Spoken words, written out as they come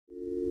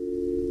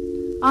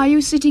Are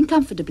you sitting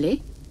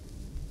comfortably?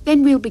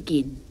 Then we'll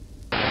begin.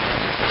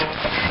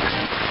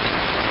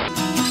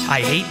 I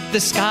hate the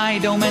Sky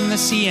Dome and the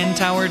CN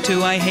Tower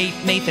too. I hate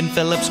Nathan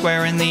Phillips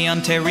Square and the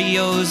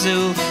Ontario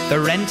Zoo. The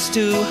rent's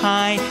too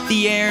high,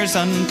 the air's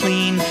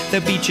unclean,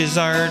 the beaches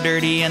are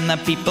dirty and the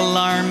people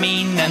are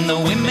mean, and the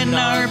women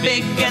are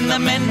big and the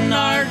men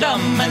are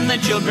dumb, and the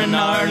children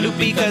are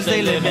loopy because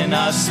they live in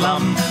a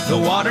slum. The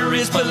water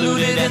is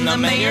polluted and the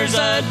mayor's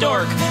a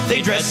dork.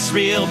 They dress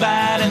real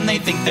bad and they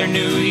think they're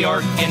New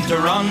York and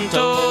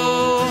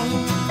Toronto.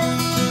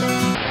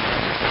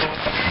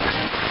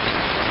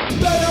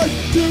 Better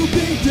to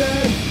be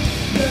dead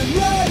than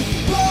right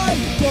by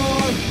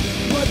far.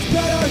 Much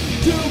better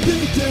to be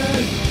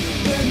dead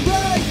than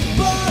right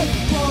by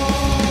far.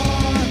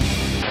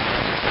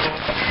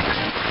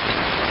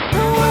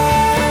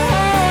 Away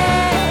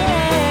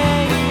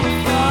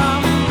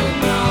from the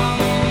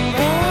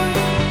numbers.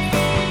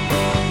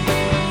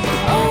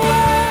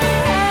 Away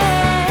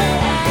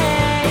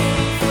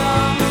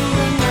from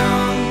the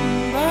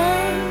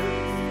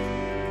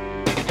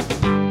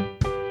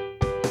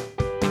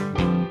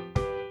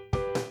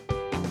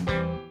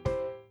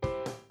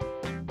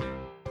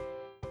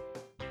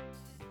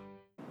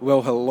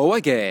Well, hello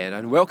again,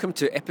 and welcome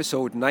to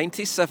episode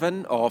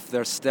 97 of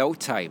There's Still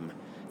Time,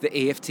 the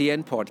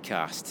AFTN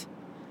podcast.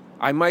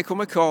 I'm Michael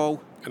McCall.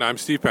 And I'm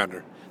Steve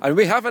Pender. And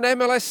we have an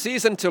MLS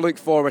season to look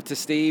forward to,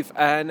 Steve,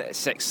 and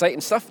it's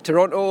exciting stuff.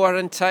 Toronto are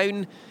in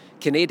town,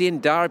 Canadian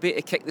derby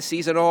to kick the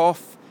season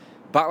off,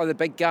 battle of the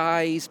big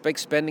guys, big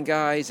spending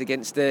guys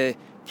against the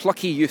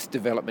plucky youth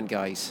development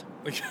guys.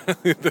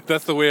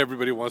 That's the way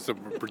everybody wants to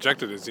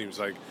project it, it seems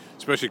like,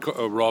 especially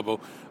Robbo.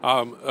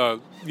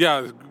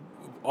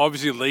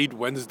 Obviously late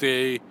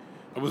Wednesday.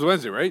 It was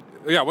Wednesday, right?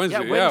 Yeah,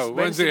 Wednesday.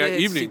 Wednesday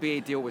evening. The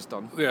CBA deal was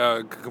done.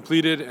 Yeah,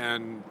 completed,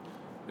 and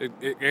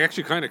it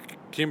actually kind of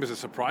came as a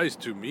surprise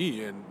to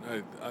me, and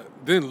I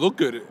didn't look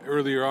good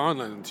earlier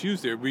on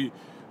Tuesday. We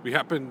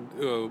happened.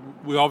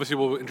 We obviously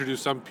will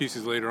introduce some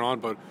pieces later on,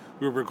 but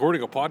we were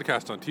recording a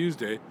podcast on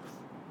Tuesday.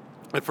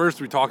 At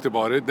first, we talked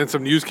about it. Then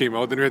some news came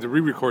out. Then we had to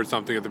re-record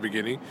something at the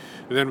beginning,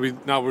 and then we're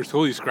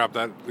totally scrapped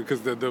that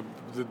because the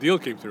deal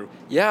came through.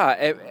 Yeah,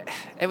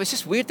 it was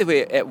just weird the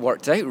way it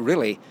worked out.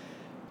 Really,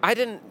 I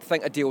didn't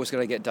think a deal was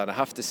going to get done, I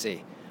have to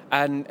say.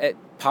 And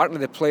partly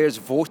the players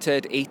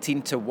voted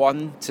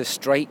 18-1 to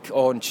strike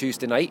on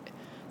Tuesday night.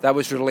 That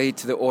was relayed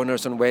to the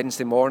owners on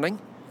Wednesday morning.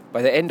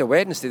 By the end of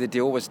Wednesday, the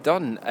deal was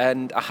done,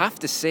 and I have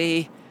to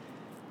say,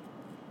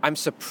 I'm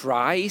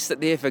surprised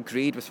that they've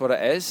agreed with what it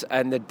is,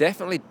 and there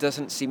definitely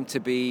doesn't seem to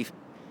be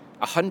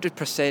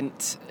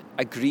 100%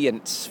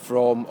 agreement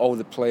from all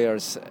the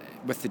players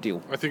with the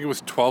deal. I think it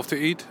was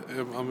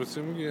 12-8, I'm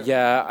assuming, yeah.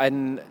 Yeah,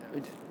 and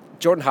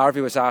Jordan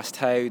Harvey was asked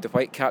how the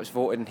Whitecaps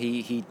voted, and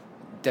he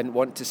didn't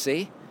want to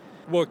say.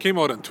 Well, it came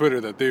out on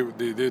Twitter that they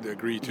did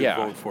agree to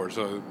vote for it,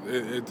 so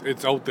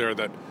it's out there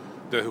that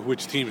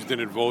which teams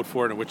didn't vote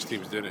for it and which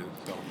teams didn't.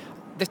 So.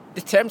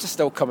 The terms are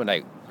still coming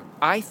out.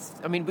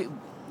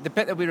 The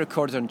bit that we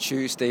recorded on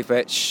Tuesday,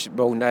 which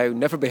will now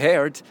never be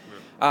heard,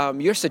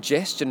 your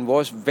suggestion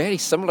was very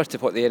similar to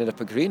what they ended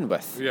up agreeing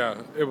with.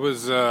 Yeah, it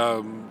was,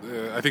 I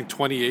think,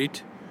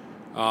 28,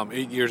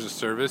 8 years of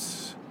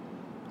service.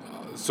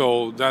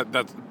 So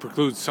that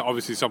precludes,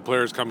 obviously, some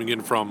players coming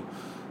in from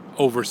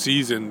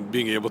overseas and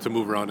being able to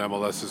move around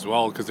MLS as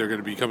well, because they're going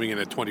to be coming in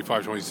at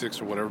 25, 26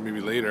 or whatever,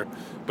 maybe later,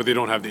 but they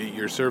don't have the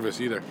 8-year service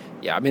either.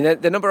 Yeah, I mean,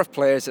 the number of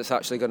players it's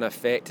actually going to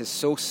affect is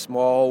so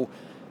small.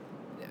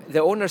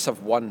 The owners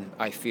have won,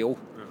 I feel.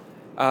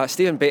 Yeah.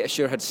 Stephen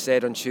Beitashour had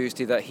said on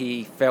Tuesday that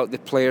he felt the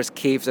players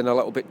caved in a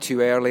little bit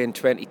too early in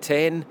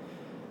 2010.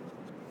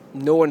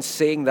 No one's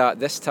saying that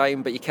this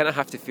time, but you kind of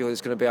have to feel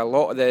there's going to be a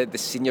lot of the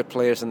senior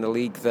players in the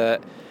league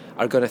that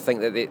are going to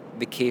think that they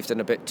caved in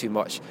a bit too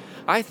much.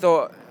 I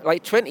thought,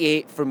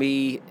 28 for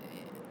me,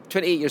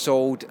 28 years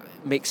old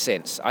makes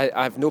sense. I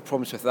have no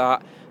problems with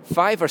that.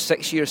 5 or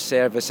 6 years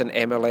service in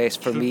MLS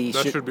for me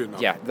should be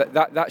enough. Yeah,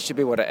 that should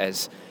be what it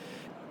is.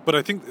 But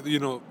I think,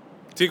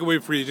 take away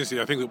free agency,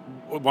 I think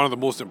one of the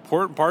most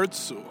important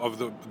parts of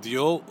the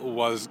deal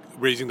was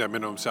raising that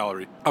minimum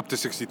salary up to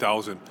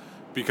 $60,000,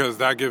 because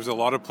that gives a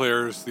lot of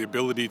players the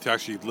ability to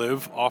actually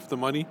live off the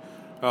money,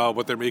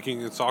 what they're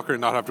making in soccer,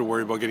 and not have to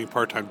worry about getting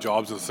part-time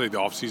jobs in, say, the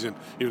off-season,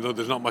 even though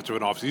there's not much of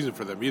an off-season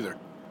for them either.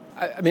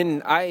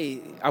 I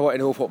want to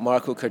know what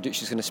Marco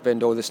Carducci is going to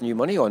spend all this new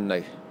money on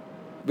now.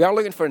 We are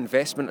looking for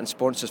investment and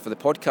sponsors for the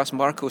podcast,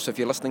 Marco, so if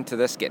you're listening to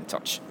this, get in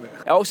touch. Yeah.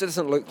 It also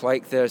doesn't look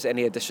like there's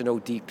any additional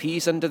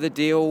DPs under the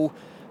deal.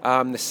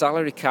 The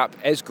salary cap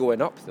is going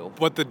up, though.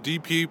 But the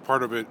DP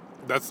part of it,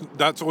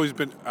 that's always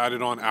been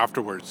added on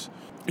afterwards.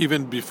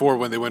 Even before,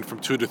 when they went from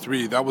 2 to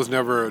 3, that was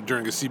never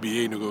during a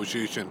CBA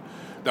negotiation.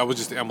 That was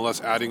just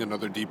MLS adding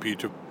another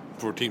DP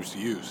for teams to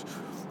use.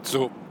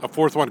 So a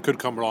fourth one could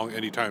come along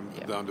anytime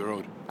down the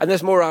road. And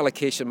there's more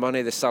allocation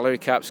money. The salary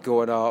cap's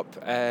going up,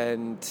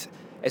 and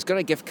it's going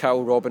to give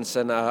Kyle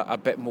Robinson a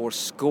bit more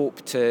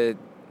scope to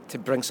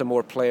bring some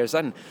more players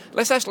in.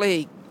 Let's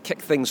actually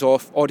kick things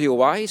off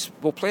audio-wise.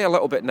 We'll play a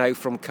little bit now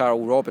from Kyle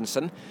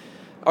Robinson.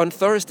 On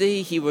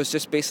Thursday, he was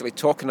just basically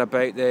talking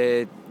about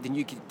the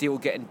new deal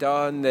getting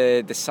done,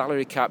 the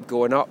salary cap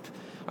going up,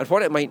 and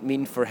what it might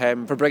mean for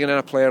him for bringing in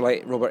a player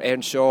like Robert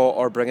Earnshaw,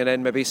 or bringing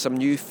in maybe some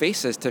new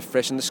faces to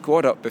freshen the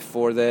squad up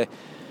before the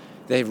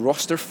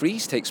roster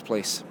freeze takes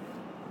place.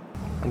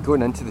 And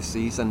going into the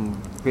season,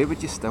 where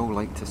would you still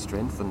like to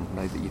strengthen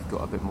now that you've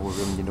got a bit more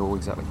room, you know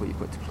exactly what you've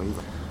got to play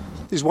with?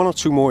 There's one or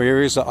two more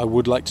areas that I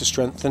would like to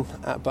strengthen,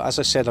 but as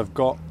I said, I've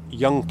got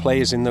young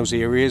players in those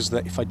areas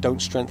that if I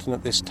don't strengthen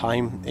at this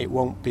time, it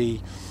won't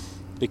be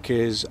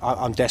because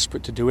I'm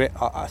desperate to do it.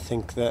 I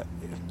think that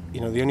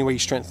the only way you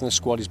strengthen the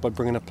squad is by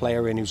bringing a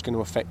player in who's going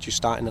to affect your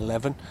starting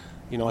 11.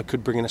 I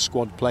could bring in a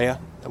squad player,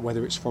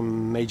 whether it's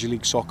from Major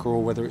League Soccer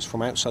or whether it's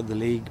from outside the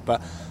league,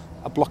 but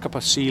I block up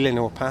a ceiling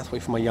or a pathway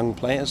for my young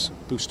players,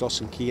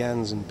 Bustos and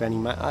Kians and Benny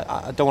Matt.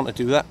 I don't want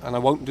to do that, and I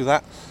won't do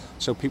that.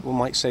 So people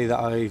might say that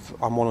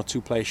I'm one or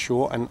two players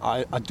short, and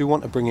I do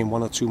want to bring in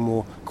one or two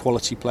more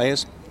quality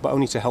players, but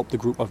only to help the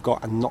group I've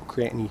got and not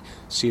create any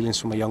ceilings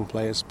for my young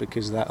players,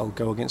 because that'll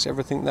go against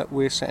everything that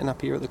we're setting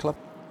up here at the club.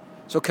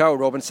 So Carl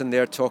Robinson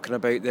there talking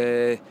about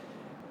the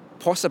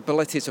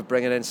possibilities of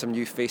bringing in some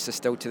new faces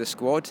still to the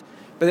squad.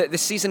 But the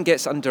season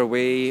gets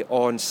underway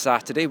on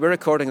Saturday. We're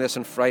recording this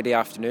on Friday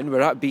afternoon.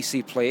 We're at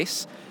BC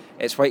Place.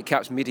 It's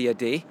Whitecaps Media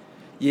Day.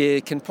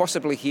 You can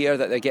possibly hear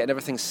that they're getting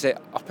everything set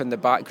up in the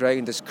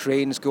background. There's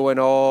cranes going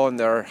on,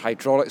 there are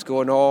hydraulics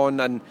going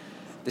on, and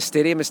the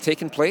stadium is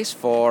taking place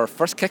for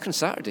first kick on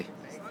Saturday.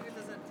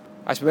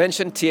 As we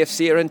mentioned,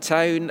 TFC are in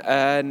town,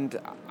 and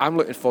I'm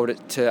looking forward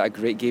to a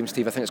great game,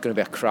 Steve. I think it's going to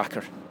be a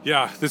cracker.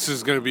 Yeah, this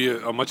is going to be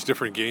a much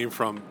different game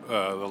from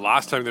the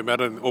last time they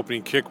met on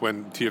opening kick,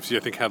 when TFC, I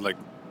think, had like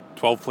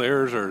 12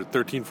 players or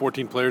 13,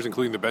 14 players,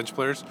 including the bench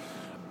players.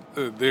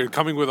 They're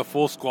coming with a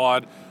full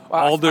squad.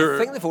 Well, I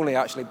think they've only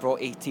actually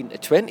brought 18 to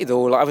 20,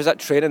 though. Like, I was at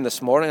training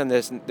this morning, and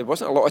there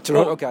wasn't a lot of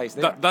Toronto guys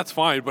there. That's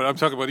fine, but I'm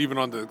talking about even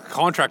on the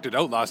contracted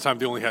out last time,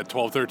 they only had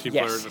 12, 13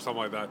 players or something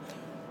like that.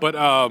 But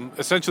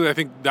essentially, I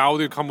think now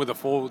they come with a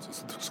full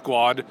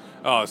squad,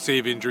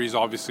 save injuries,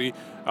 obviously,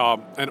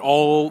 and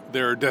all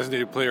their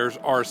designated players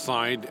are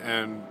signed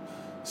and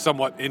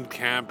somewhat in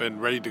camp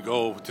and ready to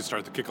go to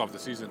start to kick off the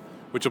season,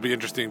 which will be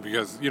interesting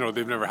because,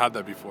 they've never had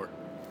that before.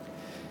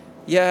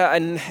 Yeah,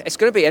 and it's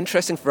going to be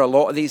interesting for a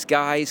lot of these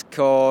guys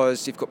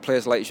because you've got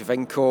players like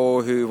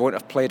Giovinco who won't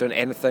have played on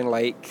anything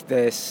like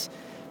this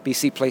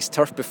BC Place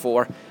turf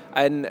before.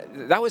 And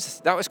that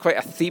was quite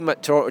a theme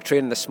at Toronto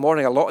training this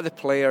morning. A lot of the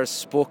players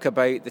spoke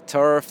about the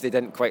turf. They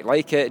didn't quite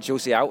like it.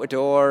 Josie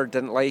Altidore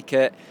didn't like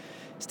it.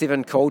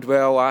 Stephen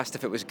Caldwell asked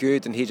if it was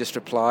good, and he just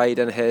replied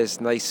in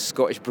his nice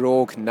Scottish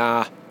brogue,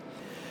 nah.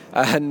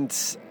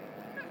 And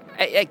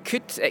it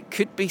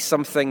could be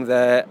something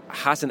that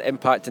has an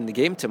impact in the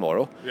game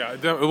tomorrow. Yeah,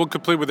 it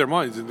could play with their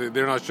minds.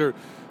 They're not sure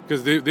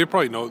because they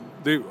probably know.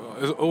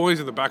 It's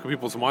always in the back of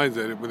people's minds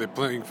that when they're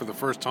playing for the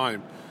first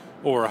time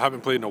or haven't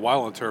played in a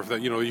while on turf,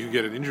 that you can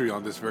get an injury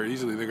on this very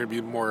easily. They're going to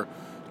be more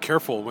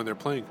careful when they're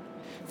playing.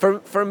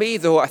 For me,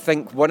 though, I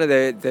think one of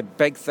the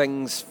big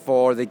things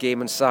for the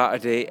game on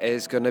Saturday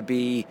is going to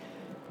be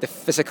the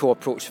physical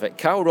approach of it.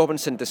 Carl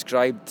Robinson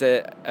described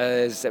it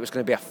as it was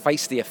going to be a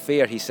feisty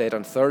affair, he said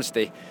on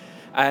Thursday.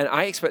 And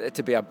I expect it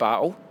to be a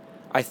battle.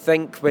 I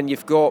think when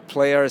you've got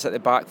players at the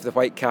back of the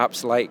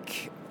Whitecaps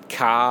like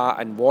Ka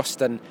and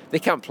Waston, they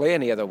can't play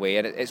any other way,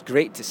 and it's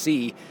great to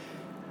see.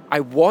 I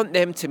want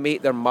them to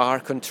make their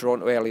mark on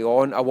Toronto early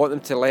on. I want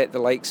them to let the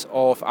likes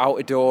of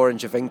Altidore and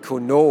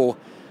Giovinco know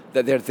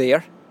that they're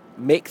there,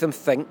 make them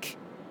think,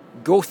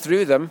 go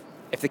through them.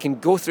 If they can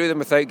go through them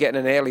without getting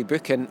an early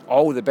booking,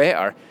 all the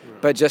better.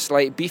 But just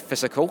be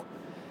physical.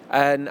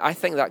 And I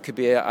think that could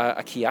be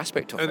a key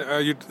aspect of it.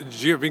 And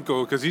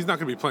Giovinco, because he's not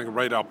going to be playing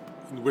right up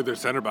where their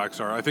centre backs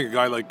are. I think a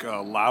guy like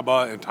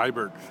Laba and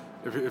Tybert,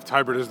 if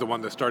Tybert is the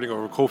one that's starting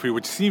over Kofi,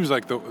 which seems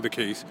like the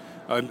case,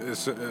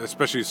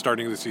 especially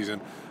starting the season,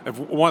 if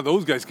one of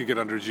those guys could get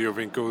under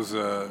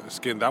Giovinco's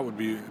skin, that would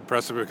be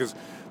impressive because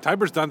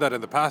Tybert's done that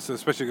in the past, and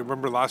especially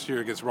remember last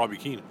year against Robbie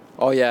Keane.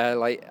 Oh yeah,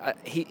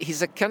 he's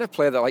the kind of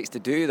player that likes to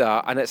do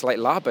that, and it's like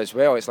Laba as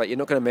well. It's like you're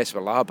not going to mess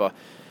with Laba.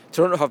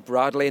 Toronto have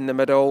Bradley in the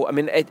middle. I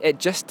mean,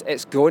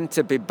 it's going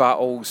to be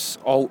battles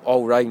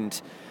all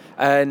round.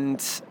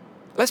 And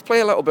let's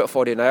play a little bit of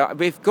audio now.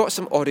 We've got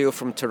some audio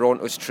from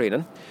Toronto's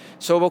training.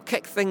 So we'll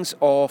kick things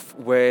off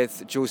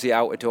with Josie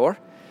Altidore.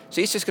 So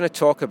he's just going to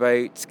talk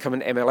about coming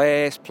to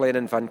MLS, playing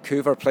in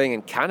Vancouver, playing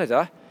in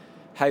Canada,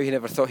 how he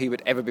never thought he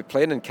would ever be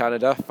playing in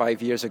Canada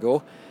 5 years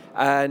ago,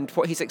 and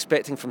what he's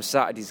expecting from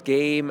Saturday's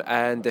game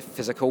and the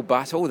physical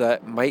battle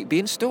that might be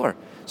in store.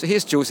 So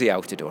here's Josie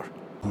Altidore.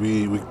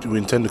 We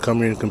intend to come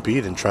here and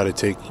compete and try to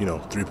take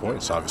 3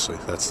 points. Obviously,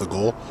 that's the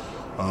goal.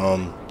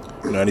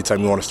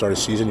 Anytime you want to start a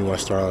season, you want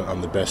to start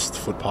on the best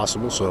foot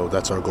possible. So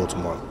that's our goal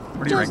tomorrow.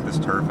 Where do you rank this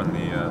turf? And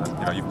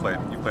you've played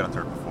on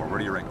turf before. Where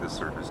do you rank this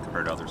surface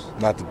compared to others?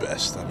 Not the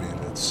best. I mean,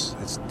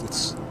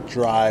 it's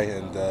dry,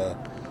 and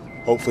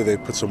hopefully they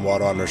put some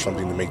water on or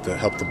something to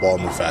help the ball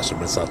move faster.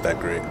 But it's not that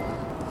great.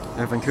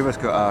 Now, Vancouver's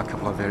got a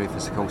couple of very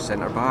physical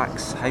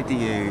centre-backs. How do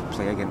you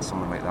play against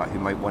someone like that who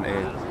might want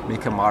to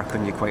make a mark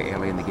on you quite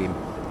early in the game?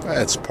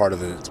 It's part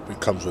of it. It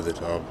comes with it.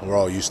 We're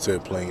all used to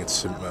playing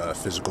against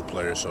physical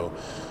players, so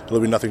it'll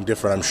be nothing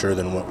different, I'm sure,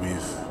 than what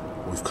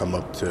we've come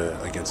up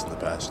to against in the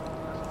past.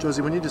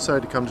 Josie, when you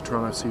decided to come to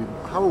Toronto FC,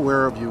 how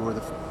aware of you were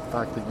the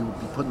fact that you would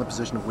be put in the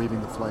position of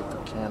waving the flag for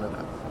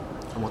Canada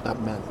and what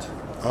that meant?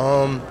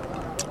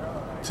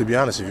 To be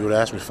honest, if you would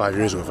have asked me 5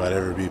 years ago if I'd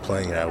ever be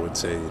playing here, I would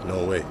say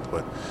no way.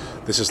 But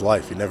this is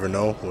life. You never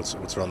know what's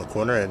around the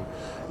corner, and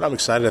I'm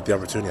excited at the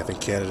opportunity. I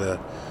think Canada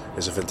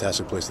is a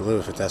fantastic place to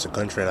live, a fantastic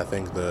country, and I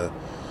think the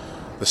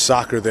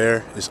soccer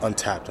there is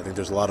untapped. I think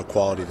there's a lot of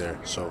quality there.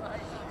 So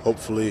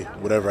hopefully,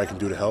 whatever I can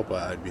do to help,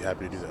 I'd be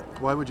happy to do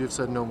that. Why would you have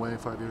said no way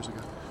 5 years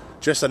ago?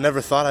 Just I never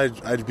thought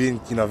I'd be.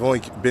 I've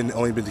only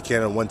been to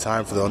Canada one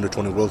time for the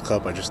Under-20 World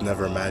Cup. I just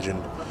never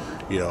imagined,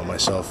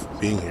 myself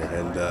being here.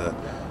 And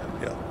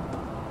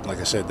like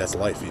I said, that's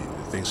life.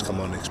 Things come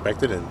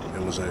unexpected, and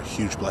it was a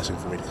huge blessing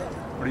for me to come here.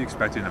 What are you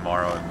expecting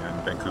tomorrow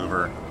in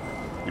Vancouver?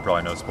 You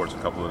probably know sports. A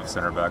couple of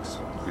center backs.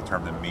 You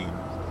term them mean.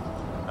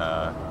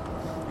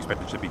 You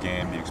expect a chippy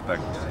game? Do you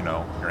expect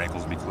your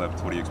ankles to be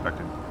clipped? What are you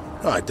expecting?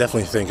 No, I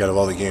definitely think out of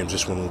all the games,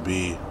 this one will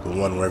be the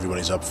one where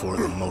everybody's up for it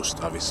the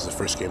most. Obviously, it's the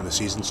first game of the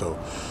season, so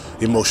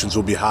the emotions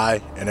will be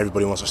high, and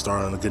everybody wants to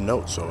start on a good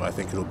note. So I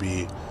think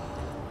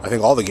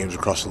all the games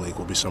across the league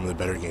will be some of the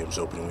better games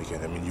opening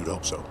weekend. I mean, you'd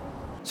hope so.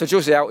 So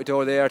Josie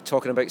Altidore there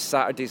talking about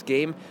Saturday's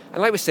game,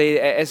 and like we say,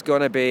 it is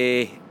going to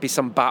be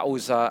some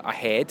battles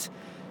ahead.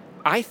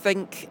 I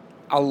think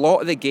a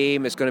lot of the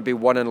game is going to be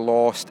won and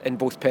lost in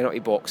both penalty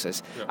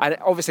boxes, and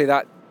obviously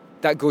that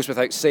goes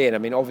without saying. I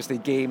mean, obviously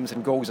games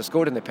and goals are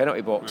scored in the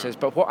penalty boxes,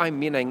 but what I'm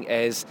meaning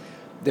is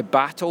the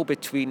battle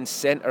between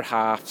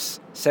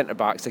centre-halves,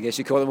 centre-backs, I guess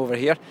you call them over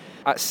here,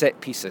 at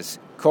set pieces.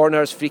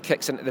 Corners, free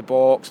kicks into the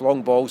box,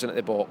 long balls into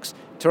the box.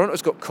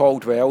 Toronto's got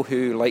Caldwell,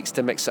 who likes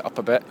to mix it up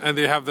a bit. And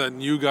they have that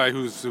new guy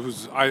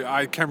who's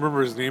I can't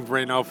remember his name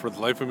right now for the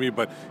life of me,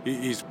 but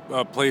he's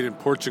played in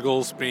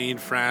Portugal, Spain,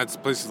 France,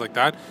 places like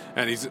that.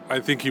 And I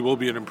think he will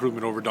be an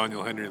improvement over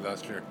Daniel Henry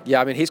last year.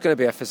 Yeah, I mean, he's going to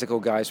be a physical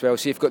guy as well.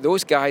 So you've got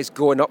those guys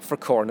going up for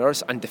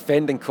corners and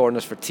defending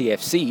corners for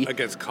TFC.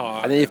 Against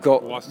Ka. And then you've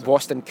got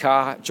Waston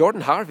Ka,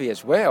 Jordan Harvey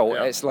as well.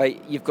 Yeah. It's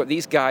like you've got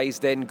these guys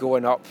then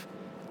going up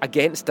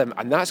against him,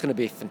 and that's going to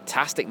be a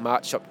fantastic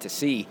matchup to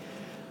see.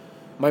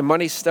 My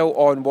money's still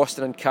on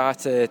Waston and Ka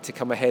to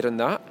come ahead on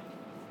that.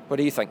 What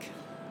do you think?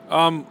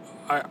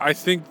 I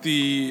think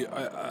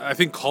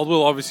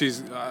Caldwell obviously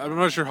is. I'm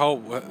not sure how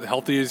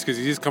healthy he is because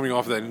he's coming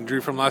off that injury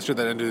from last year,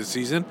 that end of the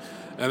season,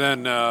 and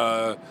then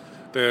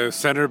the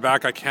center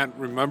back I can't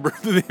remember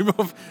the name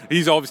of.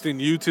 He's obviously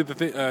new to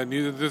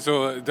this,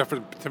 so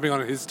definitely depending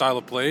on his style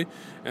of play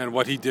and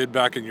what he did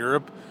back in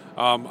Europe.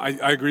 I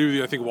agree with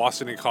you. I think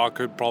Waston and Ka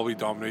could probably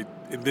dominate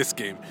in this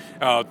game.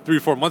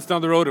 3-4 months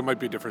down the road, it might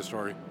be a different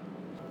story.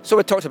 So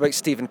we talked about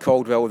Stephen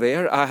Caldwell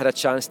there. I had a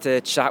chance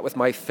to chat with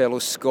my fellow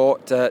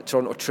Scot at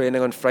Toronto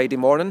training on Friday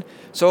morning.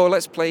 So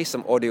let's play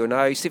some audio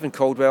now. Stephen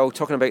Caldwell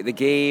talking about the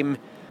game,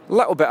 a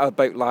little bit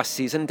about last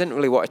season. Didn't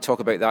really want to talk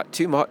about that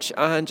too much,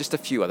 and just a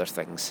few other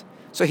things.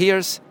 So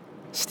here's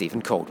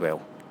Stephen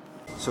Caldwell.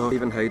 So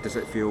Stephen, how does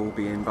it feel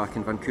being back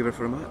in Vancouver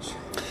for a match?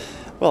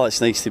 Well,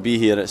 it's nice to be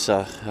here. It's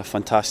a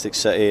fantastic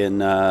city, and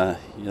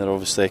you're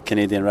obviously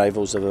Canadian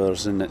rivals of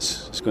ours, and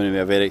it's going to be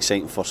a very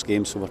exciting first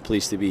game, so we're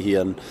pleased to be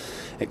here and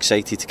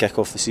excited to kick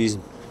off the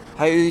season.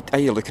 How are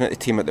you looking at the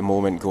team at the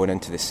moment going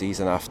into the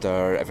season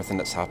after everything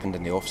that's happened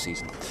in the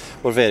off-season?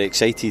 We're very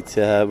excited.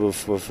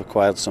 We've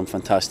acquired some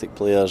fantastic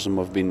players, and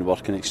we've been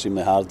working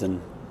extremely hard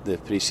in the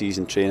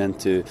pre-season training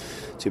to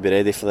be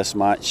ready for this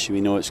match.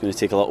 We know it's going to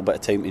take a little bit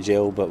of time to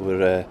gel, but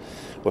we're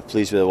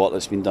pleased with the work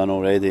that's been done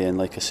already, and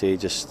like I say,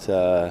 just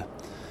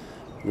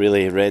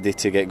really ready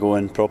to get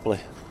going properly.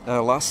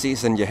 Last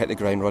season you hit the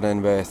ground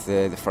running with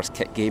the first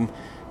kick game.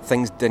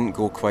 Things didn't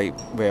go quite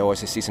well as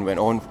the season went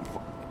on.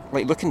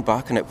 Like, looking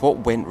back on it, what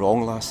went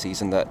wrong last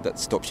season that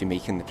stopped you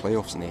making the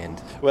playoffs in the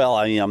end? Well,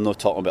 I mean, I'm not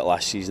talking about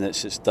last season.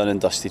 It's done and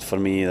dusted for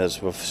me.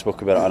 We've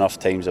spoken about it enough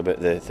times about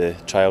the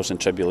trials and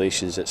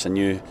tribulations. It's a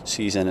new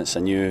season. It's a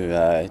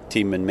new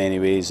team in many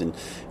ways, and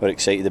we're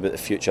excited about the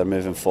future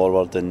moving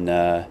forward. And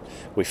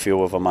we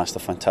feel we've amassed a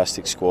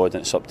fantastic squad,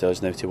 and it's up to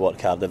us now to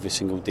work hard every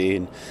single day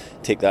and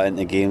take that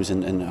into games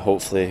and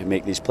hopefully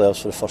make these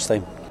playoffs for the first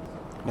time.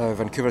 Now,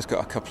 Vancouver's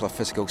got a couple of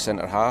physical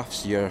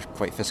centre-halves. You're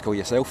quite physical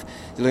yourself.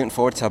 You're looking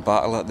forward to a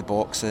battle at the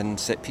box and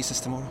set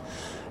pieces tomorrow?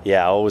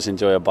 Yeah, I always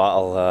enjoy a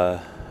battle.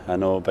 I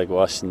know Big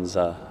Waston's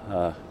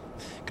a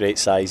great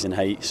size and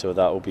height, so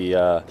that will be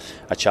a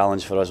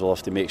challenge for us. We'll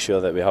have to make sure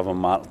that we have him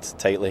marked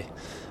tightly.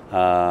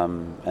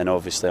 And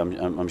obviously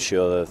I'm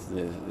sure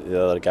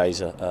the other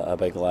guy's a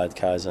big lad.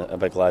 Kaz a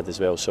big lad as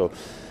well. So,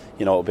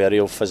 it'll be a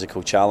real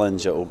physical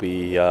challenge. It'll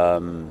be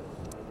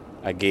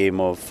a game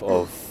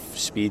of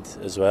speed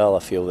as well. I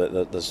feel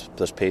that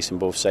there's pace on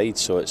both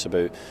sides, so it's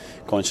about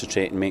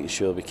concentrating, making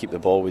sure we keep the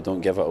ball, we don't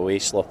give it away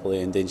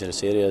sloppily in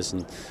dangerous areas,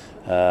 and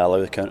allow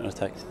the counter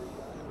attack.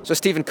 So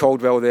Stephen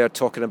Caldwell there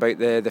talking about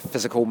the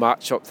physical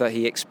matchup that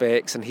he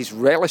expects, and he's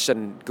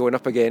relishing going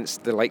up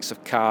against the likes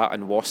of Catt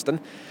and Waston.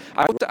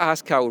 I want to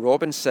ask Kyle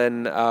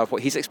Robinson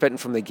what he's expecting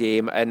from the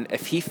game, and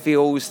if he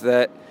feels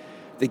that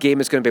the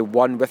game is going to be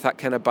won with that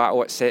kind of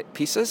battle at set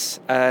pieces,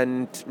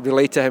 and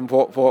relay to him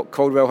what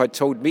Caldwell had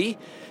told me.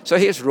 So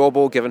here's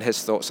Robbo giving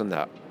his thoughts on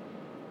that.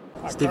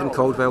 Stephen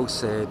Caldwell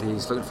said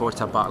he's looking forward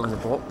to a battle in the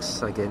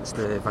box against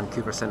the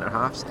Vancouver centre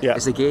halves. Yeah.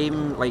 Is the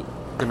game going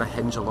to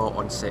hinge a lot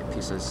on set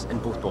pieces in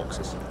both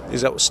boxes?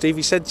 Is that what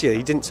Stevie said to you?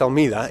 He didn't tell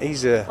me that.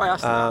 He's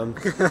I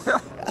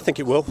think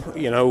it will.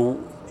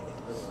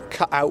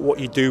 Cut out what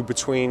you do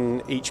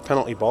between each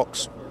penalty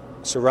box.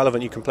 It's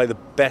irrelevant. You can play the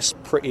best,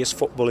 prettiest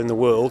football in the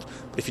world,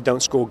 but if you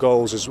don't score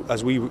goals,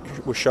 as we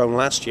were shown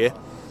last year,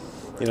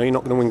 you're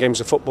not going to win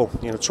games of football.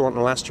 Toronto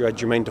last year had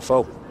Jermaine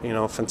Defoe,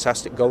 a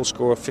fantastic goal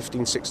scorer,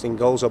 15, 16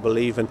 goals, I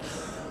believe, and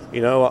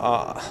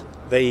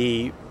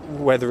they,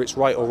 whether it's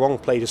right or wrong,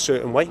 played a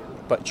certain way,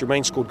 but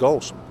Jermaine scored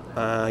goals.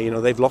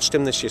 They've lost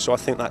him this year, so I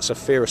think that's a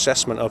fair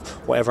assessment of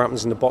whatever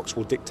happens in the box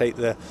will dictate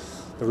the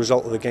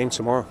result of the game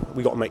tomorrow.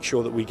 We've got to make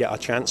sure that we get our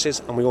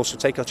chances, and we also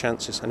take our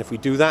chances, and if we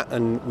do that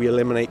and we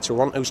eliminate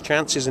Toronto's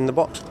chances in the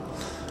box,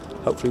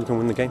 hopefully we can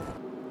win the game.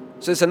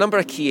 So there's a number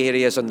of key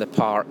areas on the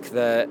park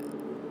that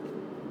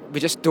we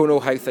just don't know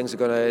how things are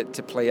going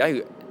to play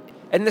out.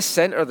 In the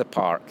centre of the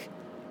park,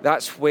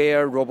 that's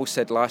where Robbo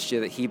said last year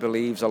that he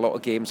believes a lot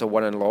of games are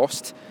won and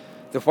lost.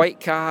 The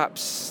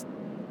Whitecaps,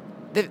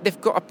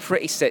 they've got a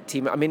pretty set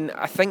team. I mean,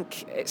 I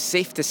think it's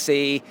safe to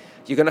say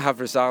you're going to have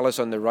Rosales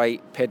on the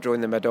right, Pedro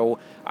in the middle,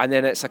 and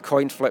then it's a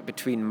coin flip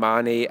between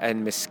Mane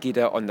and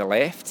Mosqueda on the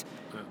left.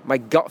 My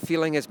gut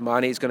feeling is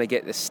Mane is going to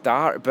get the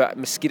start, but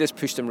Mosqueda's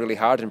pushed him really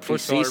hard in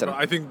pre-season.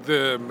 I think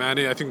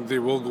I think they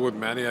will go with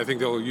Mane. I think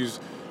they'll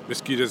use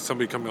Mosqueda as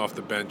somebody coming off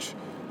the bench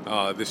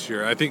this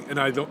year. I think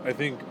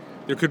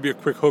there could be a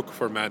quick hook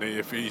for Mane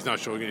if he's not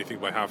showing anything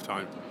by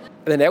halftime.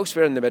 And then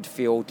elsewhere in the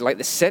midfield, like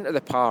the centre of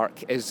the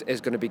park is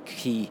going to be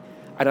key.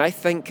 And I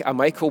think a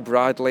Michael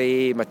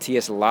Bradley,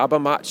 Matthias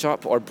Laba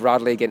matchup, or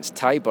Bradley against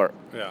Tybert,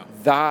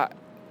 that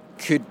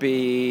could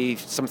be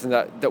something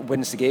that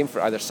wins the game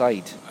for either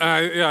side.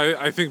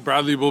 I think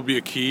Bradley will be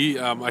a key.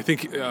 I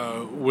think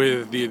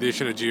with the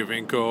addition of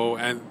Giovinco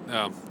and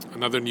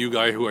another new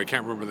guy who I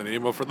can't remember the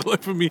name of for the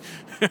life of me,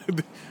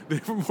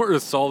 they're more a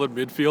solid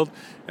midfield.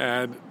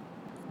 And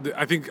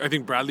I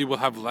think Bradley will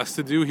have less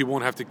to do. He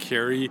won't have to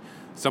carry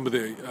some of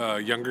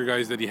the younger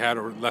guys that he had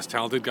or less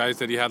talented guys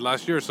that he had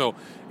last year. So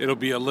it'll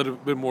be a little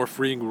bit more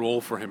freeing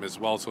role for him as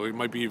well. So it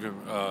might be even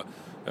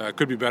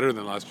could be better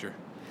than last year.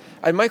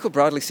 And Michael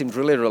Bradley seemed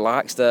really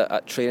relaxed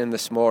at training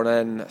this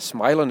morning, a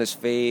smile on his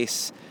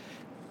face.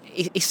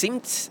 He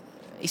seemed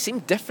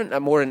different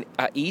and more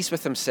at ease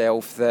with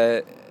himself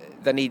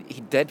than he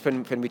did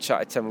when we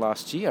chatted to him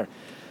last year.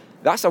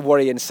 That's a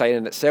worrying sign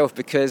in itself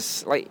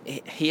because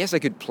he is a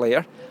good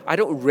player. I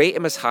don't rate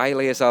him as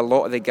highly as a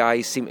lot of the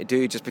guys seem to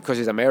do just because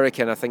he's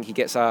American. I think he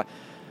gets a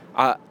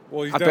bit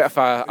of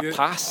a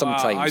pass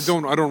sometimes.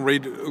 I don't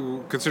rate,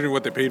 considering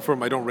what they paid for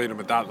him, I don't rate him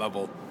at that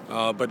level.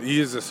 But he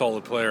is a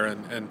solid player,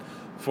 and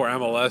for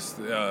MLS,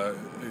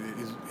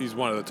 he's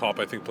one of the top,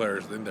 I think,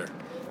 players in there.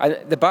 And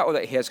the battle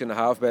that he is going to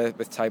have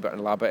with Tybert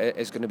and Laba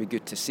is going to be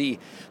good to see.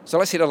 So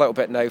let's hear a little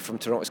bit now from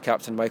Toronto's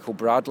captain, Michael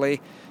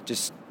Bradley,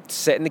 just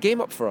setting the game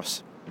up for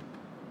us.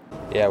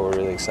 Yeah, we're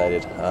really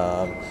excited.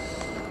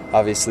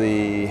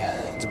 Obviously,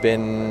 it's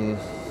been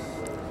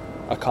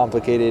a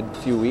complicated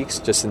few weeks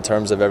just in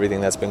terms of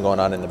everything that's been going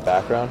on in the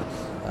background.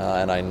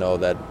 And I know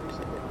that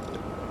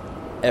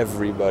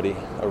everybody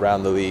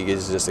around the league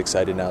is just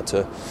excited now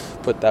to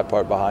put that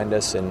part behind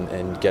us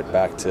and get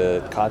back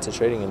to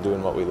concentrating and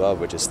doing what we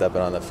love, which is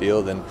stepping on the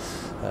field and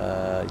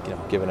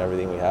giving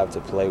everything we have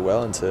to play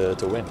well and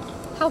to win.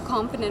 How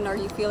confident are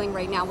you feeling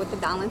right now with the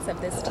balance of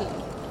this team?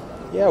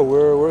 Yeah,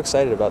 we're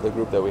excited about the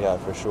group that we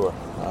have for sure.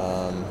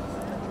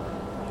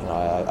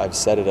 I've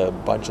said it a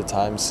bunch of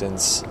times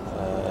since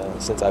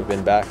I've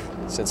been back,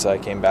 since I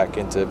came back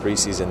into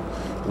preseason.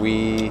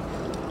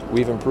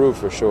 We've improved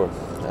for sure.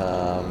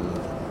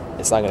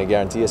 It's not going to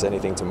guarantee us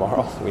anything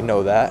tomorrow. We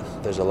know that.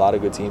 There's a lot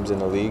of good teams in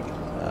the league.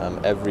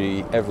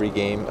 Every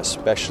game,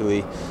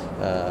 especially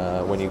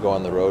when you go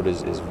on the road,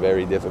 is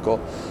very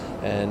difficult.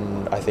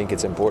 And I think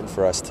it's important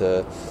for us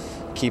to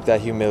keep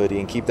that humility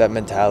and keep that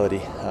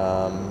mentality.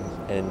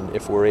 And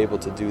if we're able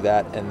to do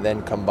that and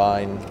then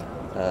combine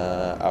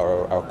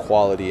our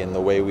quality and the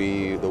way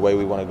we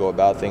want to go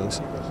about things,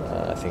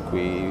 I think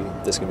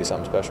this can be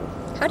something special.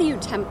 How do you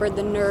temper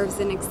the nerves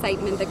and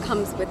excitement that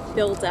comes with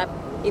build-up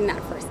in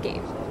that first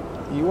game?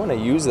 You want to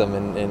use them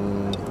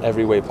in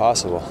every way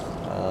possible.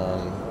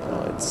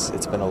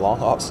 It's been a long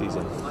off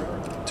season,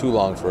 too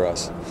long for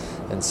us,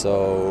 and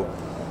so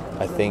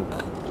I think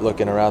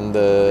looking around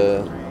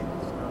the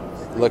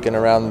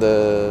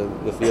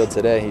field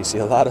today, you see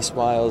a lot of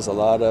smiles, a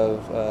lot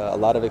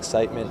of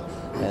excitement,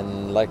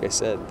 and like I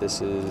said,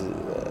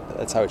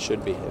 that's how it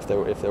should be. If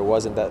there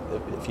wasn't that,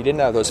 if you didn't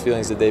have those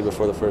feelings the day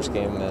before the first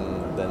game,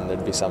 then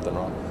there'd be something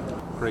wrong.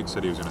 Craig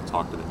said he was going to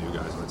talk to the new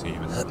guys on the team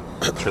and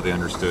I'm sure they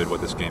understood what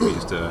this game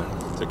means to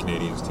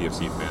Canadians,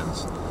 TFC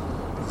fans.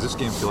 Does this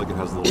game feel like it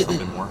has a little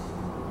something more?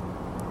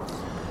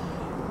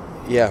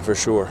 Yeah, for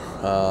sure.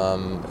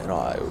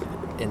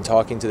 In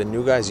talking to the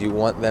new guys, you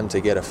want them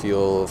to get a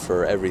feel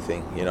for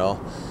everything, you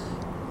know.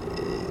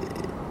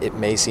 It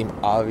may seem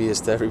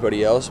obvious to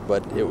everybody else,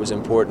 but it was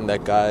important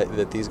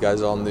that these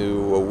guys all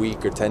knew a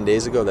week or 10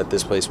 days ago that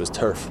this place was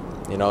turf.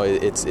 You know,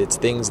 it's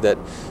things that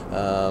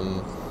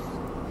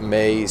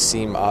may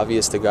seem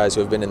obvious to guys who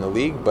have been in the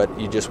league, but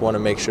you just want to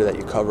make sure that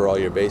you cover all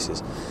your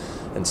bases.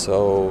 And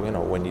so, you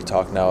know, when you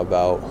talk now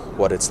about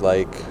what it's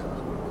like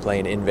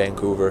playing in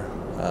Vancouver,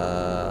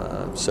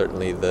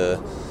 certainly the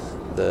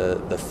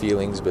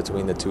feelings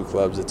between the two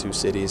clubs, the two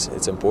cities,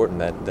 it's important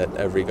that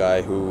every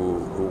guy who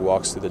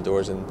walks through the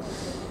doors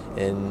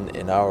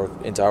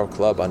into our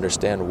club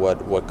understand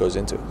what goes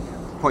into it.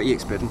 What are you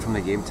expecting from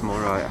the game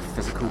tomorrow? A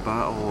physical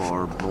battle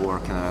or more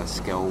kind of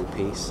skill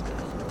pace?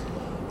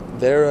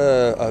 They're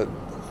a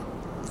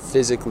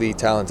physically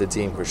talented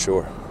team for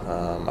sure.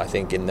 I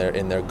think in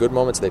their good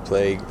moments they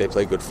play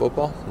good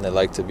football and they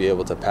like to be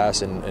able to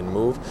pass and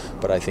move.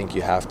 But I think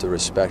you have to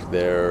respect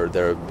their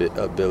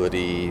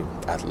ability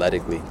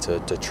athletically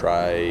to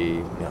try.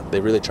 You know,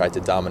 they really try to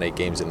dominate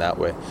games in that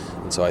way.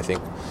 And so I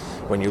think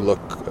when you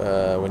look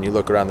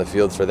around the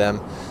field for them,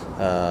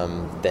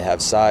 they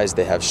have size,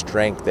 they have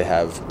strength, they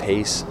have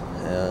pace.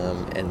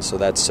 And so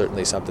that's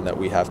certainly something that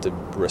we have to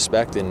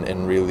respect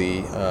and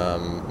really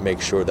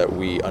make sure that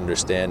we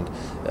understand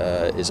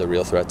is a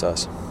real threat to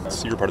us.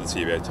 So you were part of the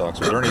CBA talks.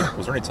 Was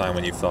there any time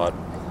when you thought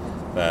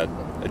that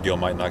a deal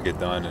might not get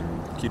done?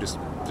 And can you just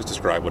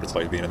describe what it's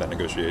like being in that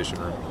negotiation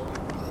room?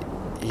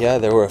 Yeah,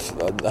 there were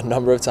a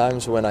number of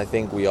times when I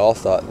think we all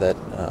thought that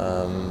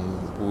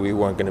we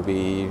weren't going to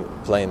be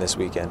playing this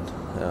weekend.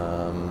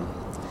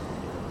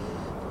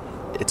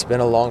 It's been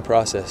a long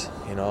process,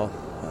 you know.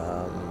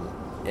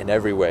 In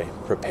every way,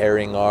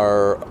 preparing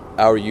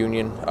our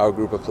union, our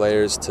group of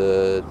players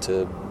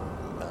to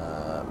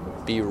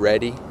be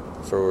ready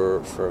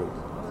for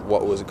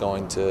what was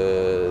going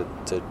to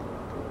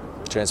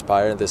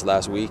transpire this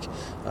last week.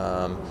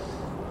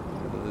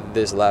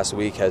 This last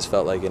week has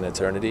felt like an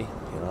eternity.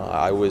 You know,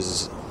 I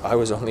was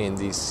only in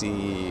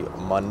DC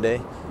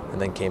Monday,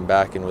 and then came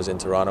back and was in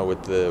Toronto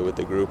with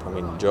the group. I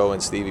mean, Joe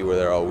and Stevie were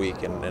there all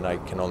week, and I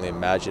can only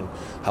imagine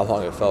how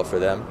long it felt for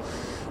them.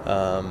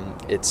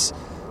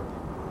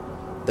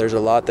 There's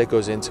a lot that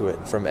goes into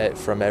it from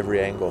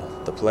every angle.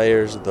 The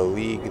players, the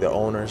league, the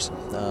owners,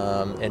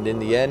 and in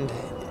the end,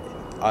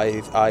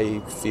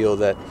 I feel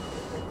that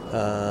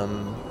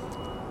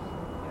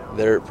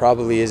there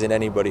probably isn't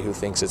anybody who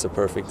thinks it's a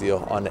perfect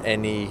deal on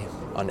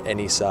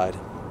any side.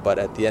 But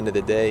at the end of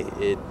the day,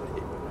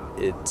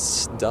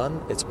 it's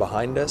done. It's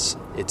behind us.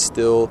 It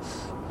still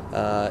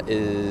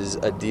is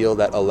a deal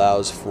that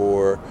allows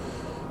for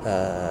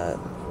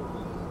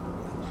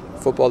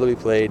football to be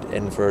played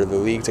and for the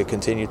league to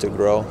continue to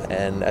grow.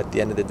 And at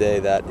the end of the day,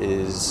 that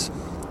is,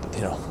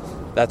 you know,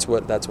 that's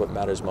what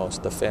matters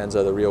most. The fans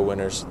are the real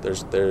winners.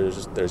 There's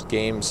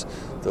games.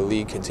 The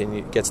league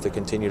gets to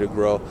continue to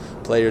grow.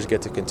 Players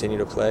get to continue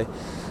to play.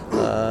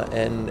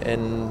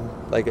 And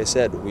like I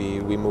said,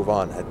 we move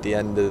on. At the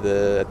end of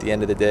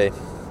the day,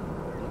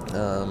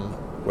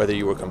 whether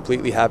you were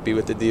completely happy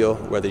with the deal,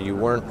 whether you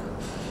weren't,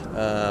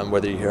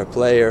 whether you're a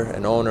player,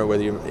 an owner,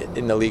 whether you're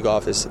in the league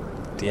office,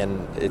 at the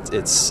end,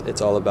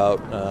 it's all about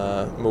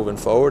moving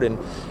forward, and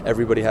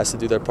everybody has to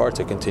do their part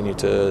to continue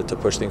to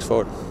push things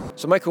forward.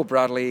 So Michael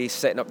Bradley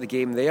setting up the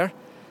game there.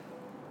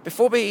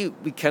 Before we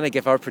kind of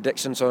give our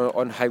predictions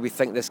on how we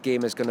think this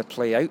game is going to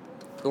play out,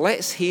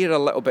 let's hear a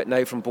little bit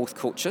now from both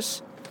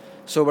coaches.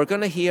 So we're going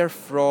to hear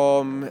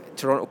from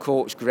Toronto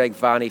coach Greg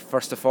Vanney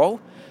first of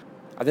all,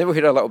 and then we'll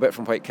hear a little bit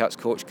from Whitecaps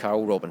coach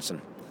Carl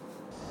Robinson.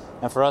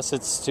 And for us,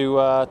 it's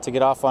to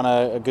get off on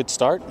a good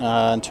start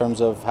in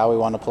terms of how we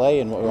want to play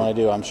and what we want to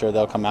do. I'm sure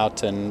they'll come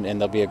out and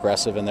they'll be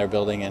aggressive in their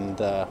building, and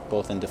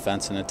both in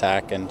defense and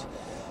attack. And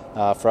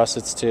for us,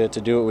 it's to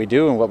do what we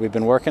do and what we've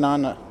been working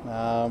on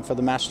for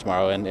the match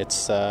tomorrow. And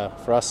it's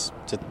for us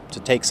to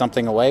take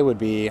something away would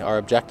be our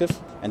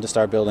objective, and to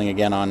start building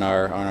again on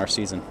our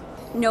season.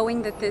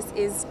 Knowing that this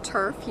is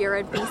turf here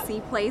at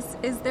BC Place,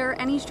 is there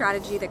any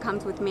strategy that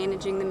comes with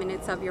managing the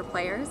minutes of your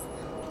players?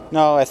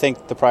 No, I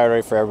think the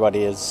priority for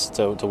everybody is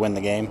to win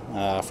the game,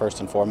 first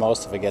and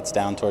foremost. If it gets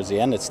down towards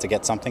the end, it's to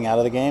get something out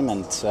of the game.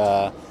 And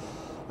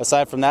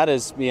aside from that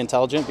is be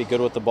intelligent, be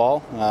good with the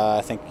ball.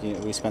 I think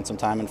we spent some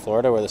time in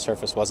Florida where the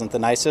surface wasn't the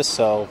nicest.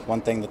 So one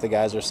thing that the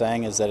guys are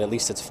saying is that at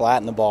least it's flat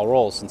and the ball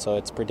rolls. And so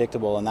it's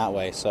predictable in that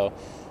way. So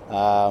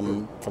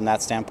from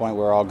that standpoint,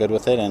 we're all good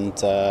with it, and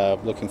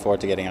looking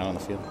forward to getting out on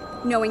the field.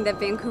 Knowing that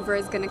Vancouver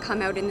is going to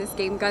come out in this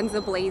game guns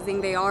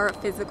a-blazing, they are a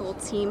physical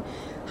team.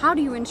 How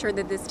do you ensure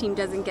that this team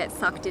doesn't get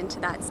sucked into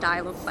that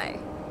style of play?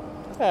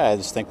 I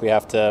just think we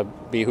have to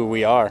be who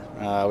we are.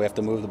 We have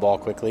to move the ball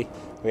quickly.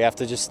 We have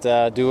to just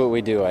do what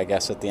we do, I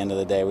guess, at the end of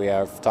the day. We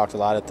have talked a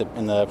lot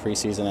in the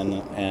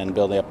preseason and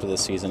building up to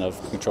this season of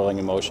controlling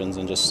emotions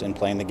and just in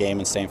playing the game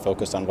and staying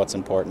focused on what's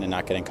important and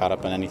not getting caught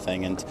up in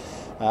anything. And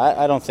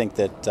I don't think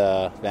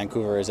that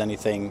Vancouver is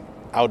anything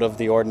out of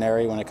the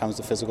ordinary when it comes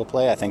to physical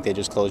play. I think they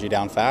just close you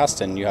down fast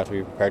and you have to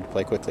be prepared to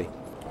play quickly.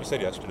 You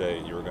said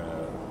yesterday you were going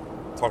to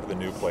talk to the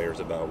new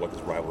players about what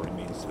this rivalry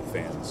means to the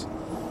fans.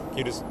 Can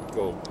you just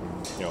go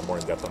more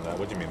in depth on that?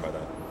 What do you mean by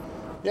that?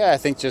 Yeah, I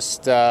think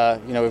just,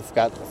 we've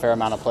got a fair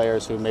amount of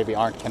players who maybe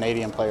aren't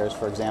Canadian players,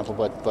 for example,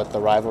 but the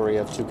rivalry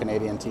of two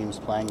Canadian teams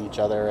playing each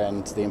other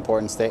and the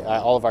importance,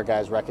 all of our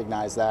guys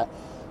recognize that.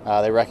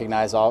 They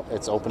recognize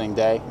it's opening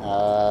day.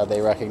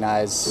 They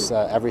recognize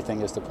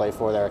everything is to play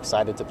for. They're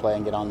excited to play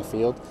and get on the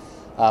field.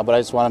 But I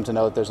just want them to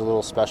know that there's a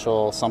little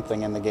special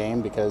something in the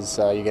game because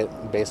you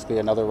get basically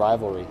another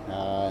rivalry.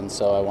 And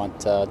so I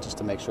want just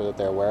to make sure that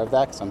they're aware of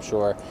that because I'm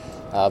sure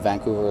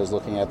Vancouver is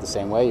looking at it the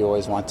same way. You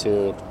always want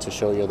to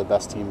show you're the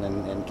best team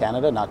in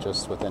Canada, not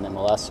just within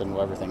MLS and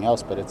everything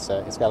else, but it's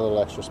got a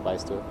little extra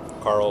spice to it.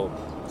 Carl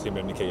seemed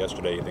to indicate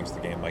yesterday he thinks the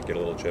game might get a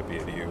little chippy.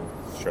 Do you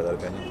share that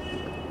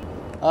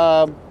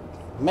opinion?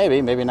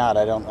 Maybe not.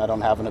 I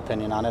don't have an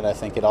opinion on it. I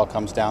think it all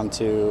comes down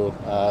to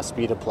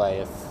speed of play.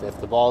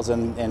 If the ball's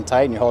in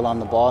tight and you hold on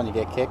the ball and you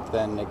get kicked,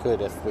 then it could.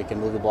 If we can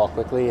move the ball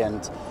quickly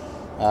and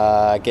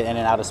get in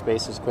and out of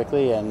spaces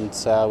quickly, and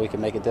we can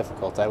make it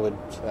difficult. I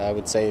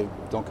would say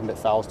don't commit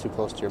fouls too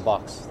close to your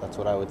box. That's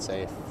what I would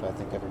say. I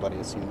think everybody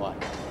has seen why.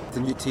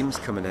 The new teams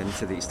coming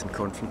into the Eastern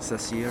Conference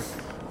this year.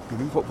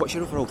 What's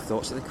your overall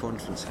thoughts of the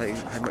conference? How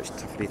much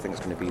tougher do you think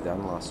it's going to be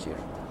than last year?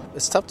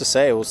 It's tough to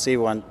say. We'll see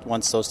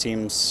once those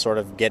teams sort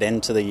of get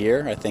into the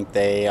year. I think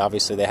they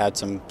had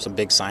some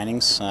big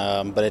signings,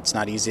 but it's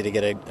not easy to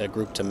get a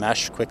group to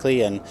mesh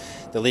quickly, and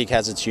the league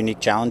has its unique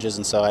challenges,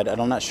 and so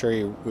I'm not sure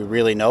we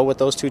really know what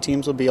those two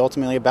teams will be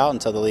ultimately about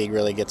until the league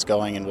really gets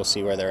going, and we'll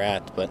see where they're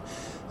at. But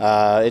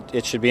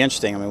it should be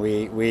interesting. I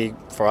mean, we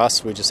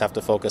just have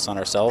to focus on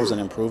ourselves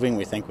and improving.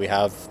 We think we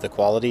have the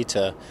quality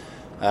to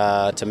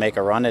make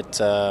a run at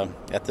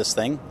this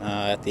thing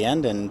at the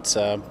end, and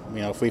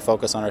if we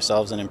focus on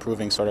ourselves and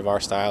improving sort of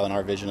our style and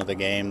our vision of the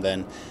game,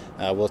 then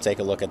we'll take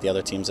a look at the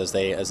other teams as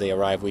they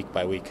arrive week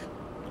by week.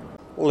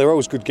 Well, they're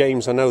always good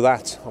games, I know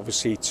that.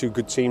 Obviously, two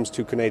good teams,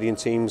 two Canadian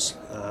teams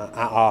at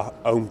our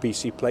own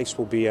BC place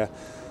will be a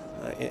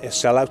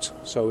sellout,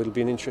 so it'll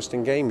be an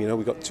interesting game.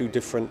 We've got two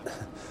different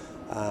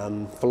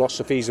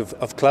philosophies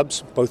of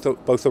clubs.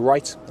 Both are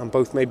right, and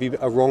both maybe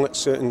are wrong at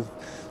certain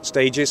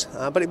stages,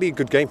 but it'd be a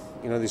good game.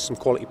 There's some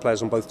quality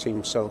players on both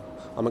teams, so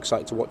I'm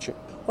excited to watch it.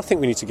 I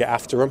think we need to get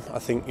after them. I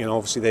think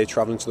obviously they're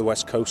travelling to the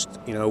West Coast.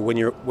 When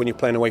you're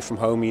playing away from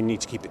home, you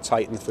need to keep it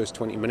tight in the first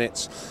 20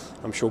 minutes.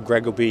 I'm sure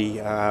Greg will be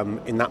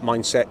in that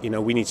mindset.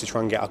 We need to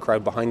try and get our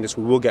crowd behind us.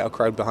 We will get our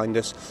crowd behind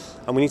us,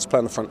 and we need to play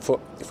on the front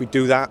foot. If we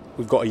do that,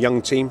 we've got a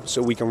young team,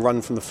 so we can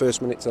run from the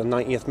first minute to the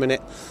 90th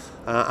minute,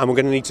 and we're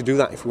going to need to do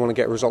that if we want to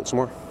get results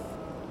tomorrow.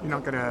 You're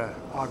not going to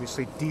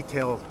obviously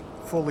detail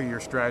fully your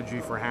strategy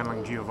for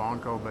handling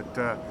Giovanco, but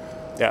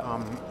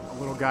a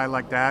little guy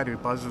like that who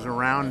buzzes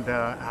around,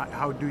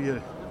 how do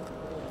you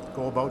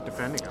go about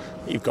defending him?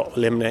 You've got to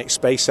eliminate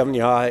space, haven't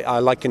you? I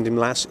likened him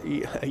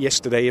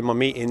yesterday in my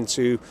meeting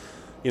to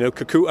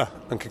Kakuta,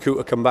 and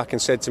Kakuta come back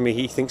and said to me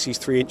he thinks he's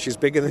 3 inches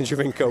bigger than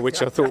Giovinco,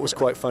 which I thought was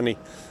quite funny.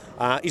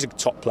 He's a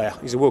top player.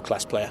 He's a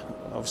world-class player.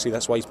 Obviously,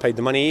 that's why he's paid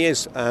the money he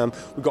is.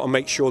 We've got to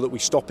make sure that we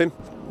stop him.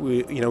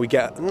 We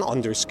get not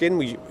under his skin.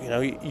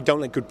 You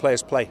don't let good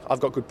players play. I've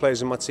got good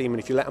players in my team, and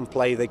if you let them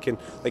play, they can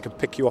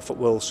pick you off at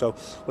will. So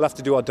we'll have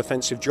to do our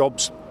defensive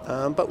jobs,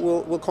 but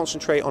we'll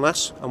concentrate on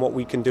us and what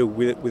we can do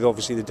with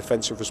obviously the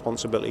defensive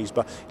responsibilities.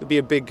 But it'll be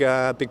a big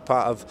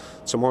part of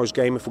tomorrow's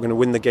game if we're going to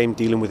win the game,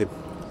 dealing with him.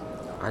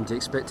 And do you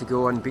expect to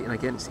go unbeaten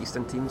against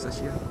Eastern teams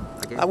this year?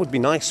 Again? That would be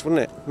nice,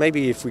 wouldn't it?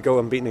 Maybe if we go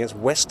unbeaten against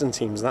Western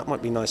teams, that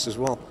might be nice as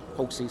well.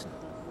 Whole season?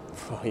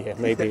 Oh, yeah,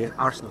 maybe.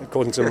 Arsenal.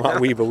 According to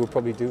Mark Weber, we'll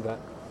probably do that.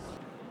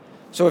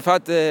 So we've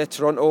had the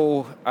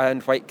Toronto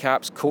and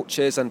Whitecaps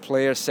coaches and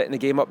players setting the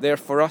game up there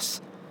for us.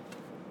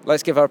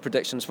 Let's give our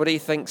predictions. What do you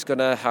think's going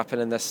to happen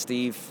in this,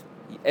 Steve?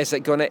 Is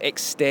it going to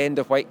extend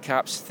the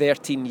Whitecaps'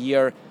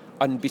 13-year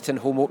unbeaten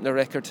home opener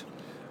record?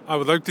 I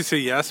would like to say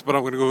yes, but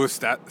I'm going to go with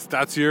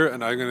stats here,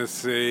 and I'm going to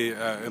say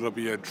it'll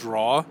be a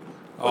draw.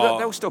 Well,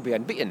 they'll still be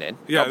unbeaten then.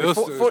 Yeah, they'll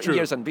be 14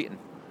 years unbeaten.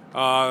 But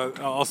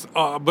I'm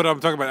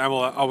talking about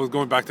MLS. I was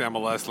going back to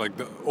MLS, like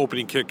the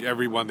opening kick,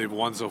 every one they've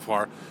won so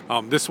far.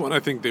 This one, I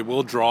think they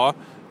will draw,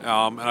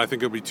 and I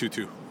think it'll be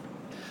 2-2.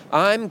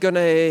 I'm going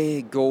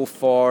to go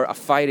for a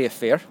fiery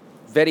affair,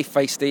 very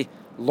feisty,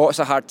 lots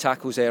of hard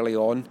tackles early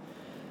on.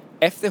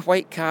 If the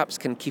Whitecaps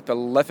can keep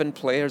 11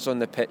 players on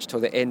the pitch till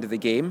the end of the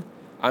game,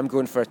 I'm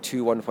going for a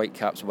 2-1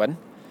 Whitecaps win.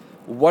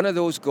 One of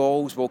those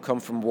goals will come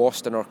from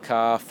Waston or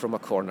Ka from a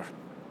corner.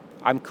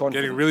 I'm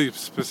confident. Getting really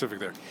specific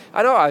there.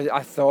 I know.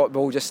 I thought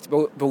we'll just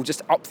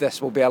up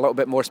this. We'll be a little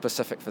bit more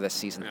specific for this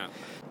season. Yeah.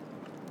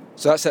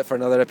 So that's it for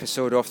another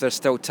episode of There's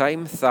Still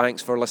Time.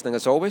 Thanks for listening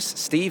as always.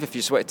 Steve, if you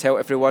just want to tell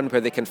everyone where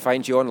they can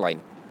find you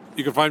online.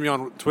 You can find me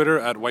on Twitter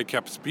at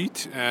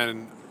WhitecapsBeat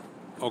and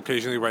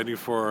occasionally writing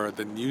for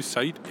the news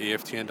site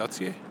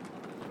aftn.ca.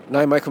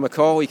 Now, Michael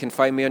McCall, you can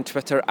find me on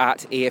Twitter at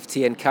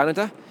AFTN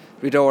Canada.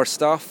 Read all our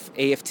stuff,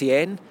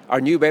 AFTN,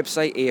 our new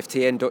website,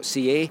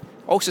 aftn.ca,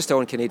 also still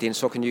on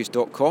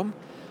CanadianSoccerNews.com.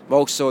 I'm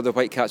also the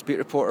Whitecaps beat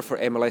reporter for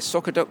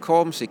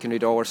MLSsoccer.com, so you can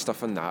read all our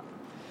stuff on that.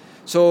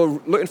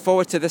 So, looking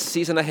forward to this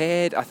season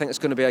ahead. I think it's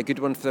going to be a good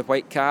one for the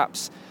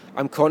Whitecaps.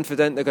 I'm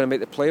confident they're going to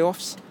make the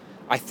playoffs.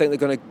 I think they're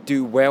going to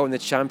do well in the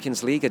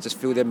Champions League. I just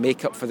feel their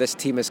makeup for this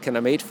team is kind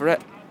of made for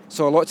it.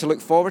 So a lot to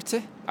look forward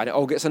to, and it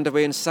all gets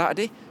underway on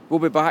Saturday. We'll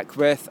be back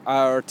with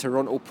our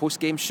Toronto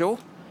post-game show.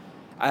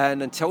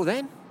 And until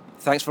then,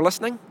 thanks for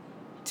listening.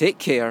 Take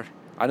care.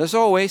 And as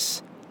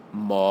always,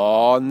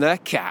 mon the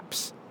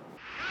Caps.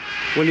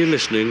 When you're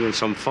listening on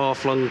some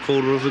far-flung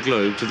corner of the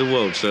globe to the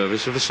World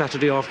Service of a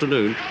Saturday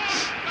afternoon,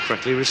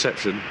 crackly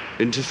reception,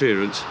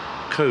 interference,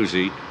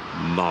 cosy,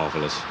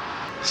 marvellous.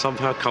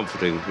 Somehow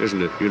comforting,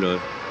 isn't it? You know,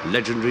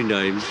 legendary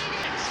names,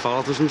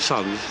 fathers and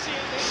sons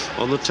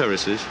on the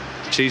terraces,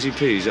 cheesy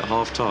peas at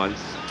half-time,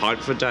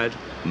 pint for dad,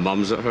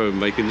 mum's at home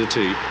making the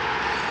tea.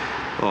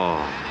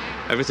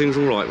 Everything's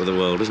all right with the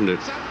world, isn't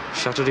it?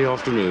 Saturday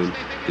afternoon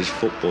is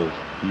football.